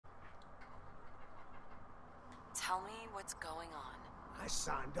Tell me what's going on. I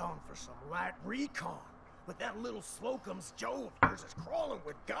signed on for some light recon, but that little Slocum's Joe of yours is crawling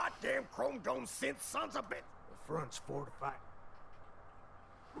with goddamn chrome dome synth sons of bitch. The front's fortified.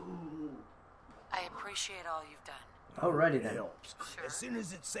 I appreciate all you've done. Alrighty then. Helps. Sure. As soon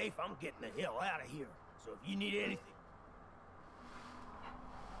as it's safe, I'm getting the hell out of here. So if you need anything...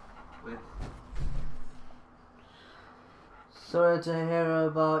 Sorry to hear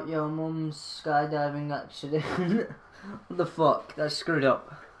about your mum's skydiving accident. What the fuck? That's screwed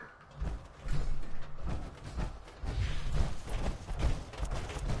up.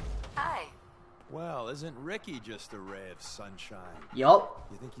 Hi. Well, isn't Ricky just a ray of sunshine? Yup.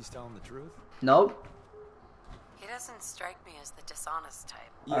 You think he's telling the truth? Nope. He doesn't strike me as the dishonest type.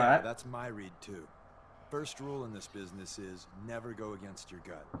 Yeah, Alright. that's my read too. First rule in this business is never go against your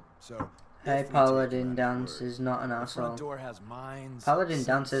gut. So, Hey, if we take Paladin him at Dance his is not an word, the asshole. front door has mines, Paladin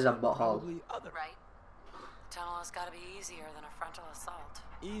Dance is a and butthole. probably other Right? Tunnel has got to be easier than a frontal assault.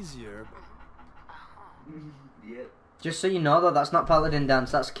 easier. Yeah. Just so you know though, that's not Paladin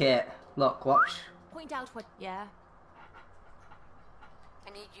Dance, that's Cait. Look, watch. Point out what... Yeah, I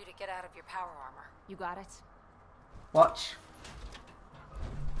need you to get out of your power armor. you got it. Watch.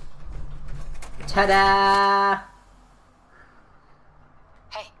 Ta-da!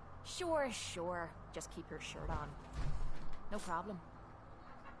 Hey, Sure, sure. Just keep your shirt on. No problem.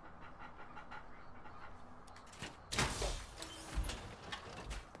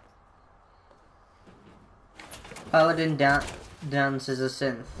 Paladin Dance is a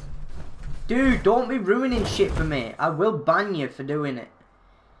synth. Dude, don't be ruining shit for me. I will ban you for doing it.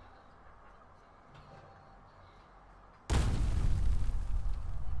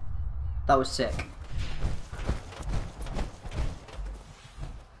 That was sick.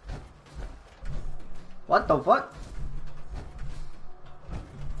 What the fuck?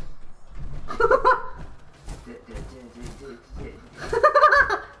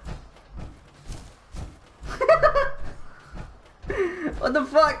 What the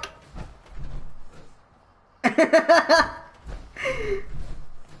fuck?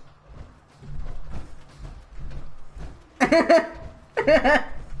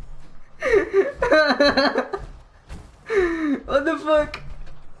 What the fuck?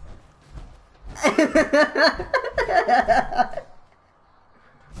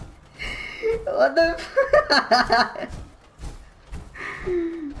 What the fuck?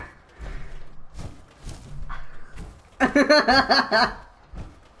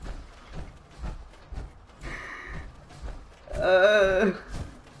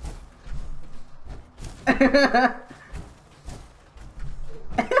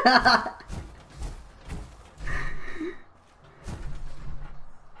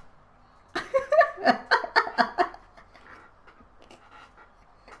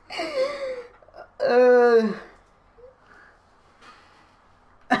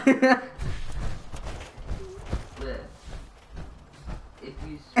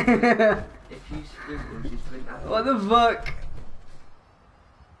 If you sprint, you sprint out. What the fuck?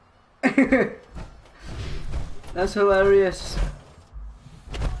 That's hilarious.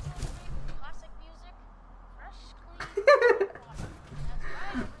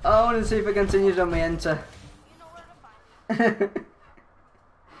 I want to see if it continues on my enter. That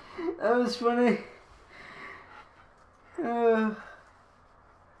was funny.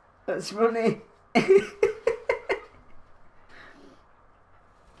 That's funny. We're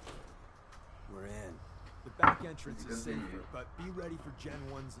in. The back entrance is safer, but be ready for Gen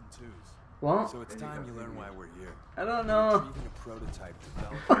 1s and 2s. What? So it's time you learn why we're here. I don't We're know. retrieving a prototype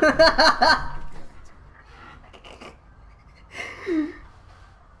developed.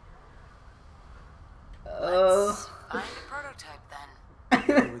 let's find a prototype then.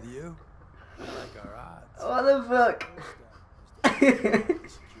 Over with you? I like our odds. What the fuck?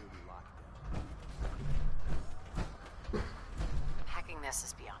 Security lockdown. Hacking this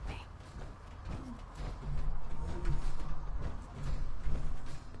is beyond me.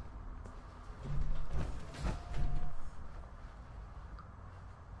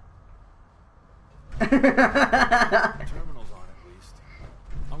 Terminal's on at least.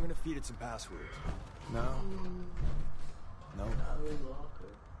 I'm gonna feed it some passwords. No. No. No.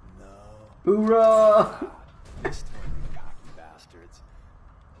 Hoorah! This time, you cocky bastards.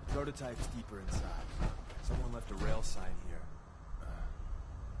 The prototype's deeper inside. Someone left a rail sign here.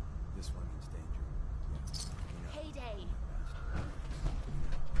 This one means danger.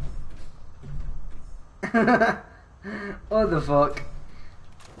 Payday. What the fuck?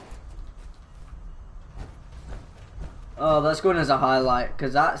 Oh, that's going as a highlight,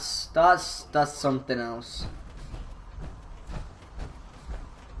 because that's something else.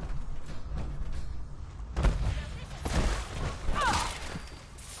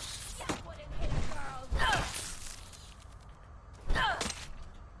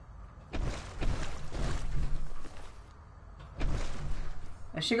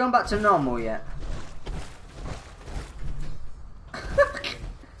 Has she gone back to normal yet? See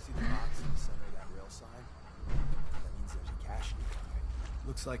the box in the center of that rail sign? That means there's a cache nearby.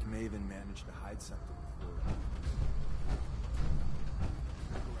 Looks like Maven managed to hide something before.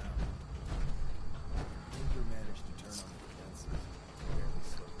 Look around. Tinker managed to turn on the defenses. Barely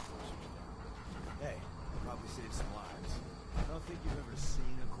slowed the coursers down. Hey, probably saved some lives. I don't think you've ever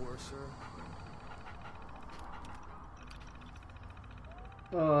seen a courser.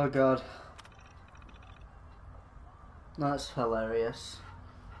 Oh god. That's hilarious.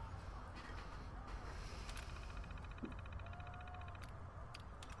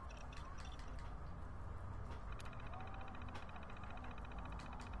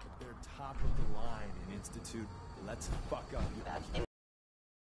 They're top of the line in Institute. Let's fuck up your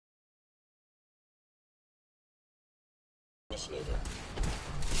Initiated.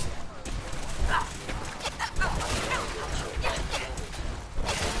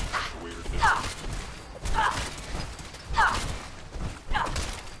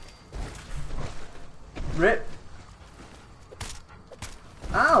 Rip.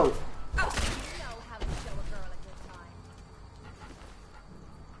 Ow! You know how to show a girl a good time.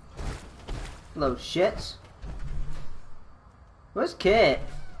 Little shits. Where's Cait?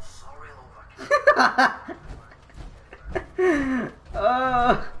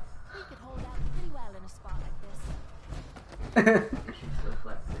 Oh. He could hold out pretty well in a spot like this. She's so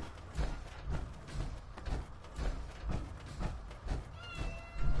flexing.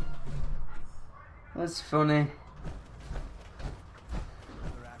 That's funny.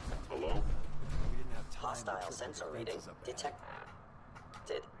 Hello? We didn't have time to Hostile trip sensor the reading fences up ahead.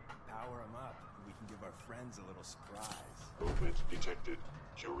 detected. Power them up, and we can give our friends a little surprise. Movement detected.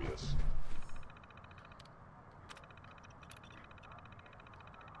 Curious.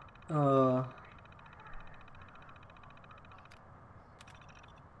 Oh.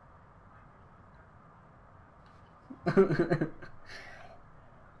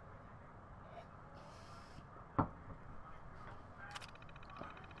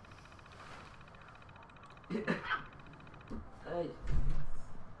 Hey.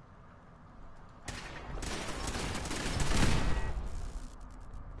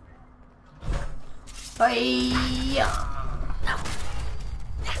 Hey.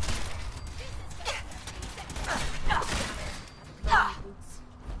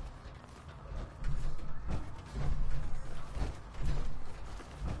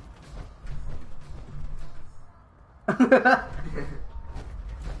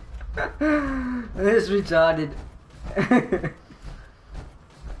 It's retarded.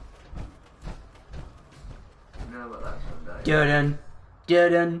 No, but that's one day. Dun dun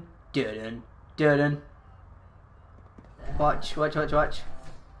dun dun. Watch. Dun dun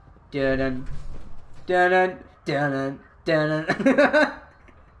dun dun.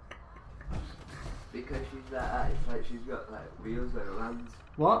 Because she's that at, it's like she's got like wheels on her hands.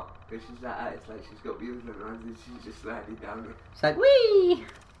 What? Because she's that at, it's like she's got wheels on her hands and she's just sliding down it. It's like wee.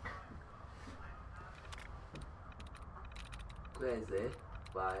 Crazy.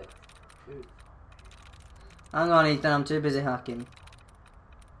 Like, shoot. Hang on, Ethan. I'm too busy hacking.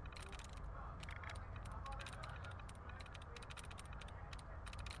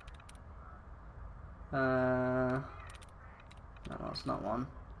 No, that's not one.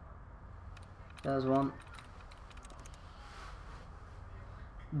 There's one.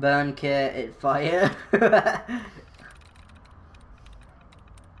 Burn Cait, it fire.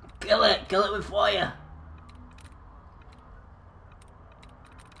 Kill it with fire.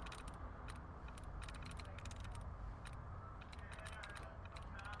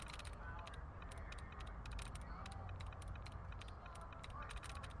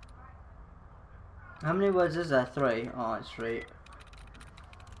 How many words is there? 3? Oh, it's 3.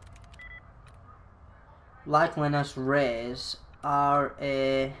 Likeliness raise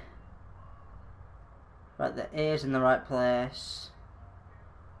R-A. Right, the A is in the right place.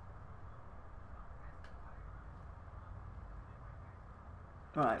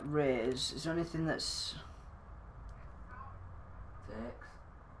 Right, raise. Is there anything that's Text.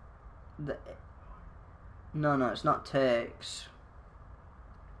 the? No, it's not takes.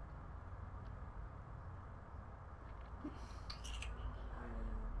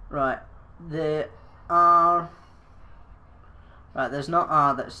 Right, the R. Right, there's not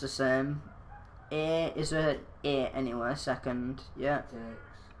R that's the same. A is a A anyway, second, yeah. Text.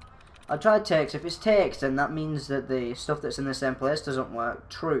 I tried takes. If it's takes, then that means that the stuff that's in the same place doesn't work.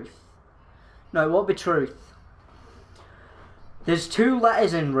 Truth. No, it won't be truth. There's 2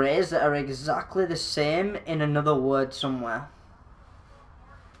 letters in raise that are exactly the same in another word somewhere.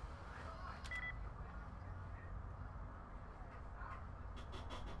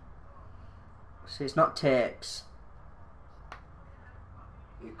 See, it's not takes.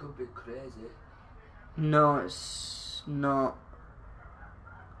 It could be crazy. No, it's not.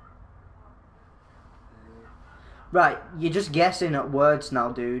 Right, you're just guessing at words now,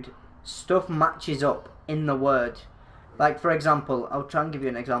 dude. Stuff matches up in the word. Like, for example, I'll try and give you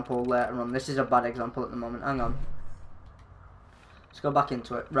an example later on. This is a bad example at the moment. Hang on. Let's go back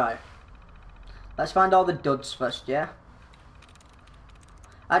into it. Right. Let's find all the duds first, yeah?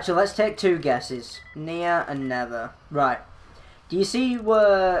 Actually, let's take 2 guesses. Near and never. Right. Do you see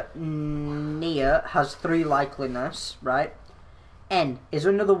where near has 3 likeliness, right? N. Is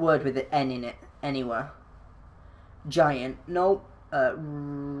there another word with an N in it anywhere? Giant. No.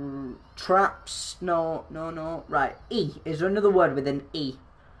 Traps. No. Right. E. Is there another word with an E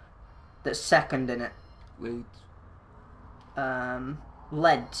that's second in it? Wait.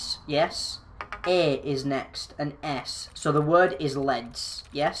 Leads. Yes. A is next. An S. So the word is leads.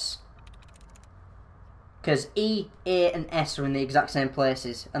 Yes. Because E, A, and S are in the exact same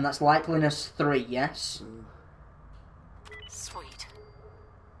places, and that's likeliness 3. Yes. Sweet.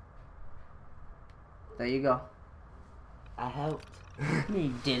 There you go. I helped.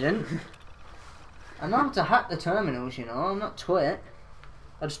 You didn't. I know how to hack the terminals, you know. I'm not twit.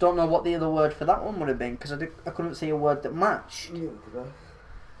 I just don't know what the other word for that one would have been, because I couldn't see a word that matched. Yeah, could I?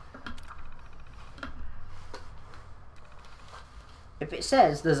 If it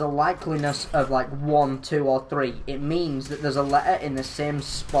says there's a likeliness of like 1, 2, or 3, it means that there's a letter in the same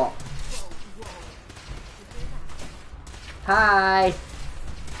spot. Hi!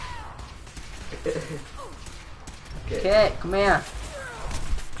 Cait, come here.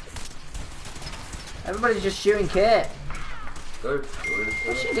 Everybody's just shooting Cait. Go.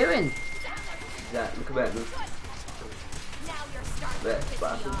 What's she doing? Yeah, look at that. Look. There,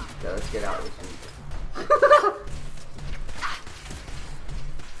 what happened? Yeah, let's get out of this one.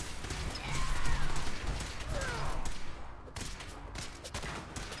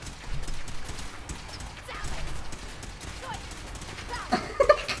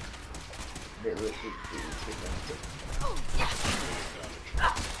 Your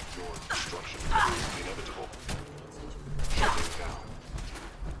destruction is inevitable. Shutting down.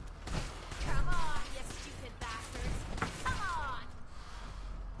 Come on, you stupid bastards. Come on.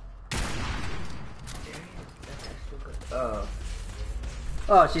 Oh,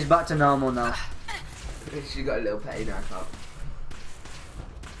 Oh, she's back to normal now. she got a little petty knife out.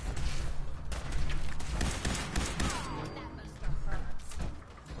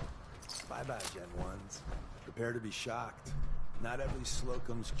 Bye-bye, Gen 1s. Prepare to be shocked. Not every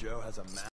Slocum's Joe has a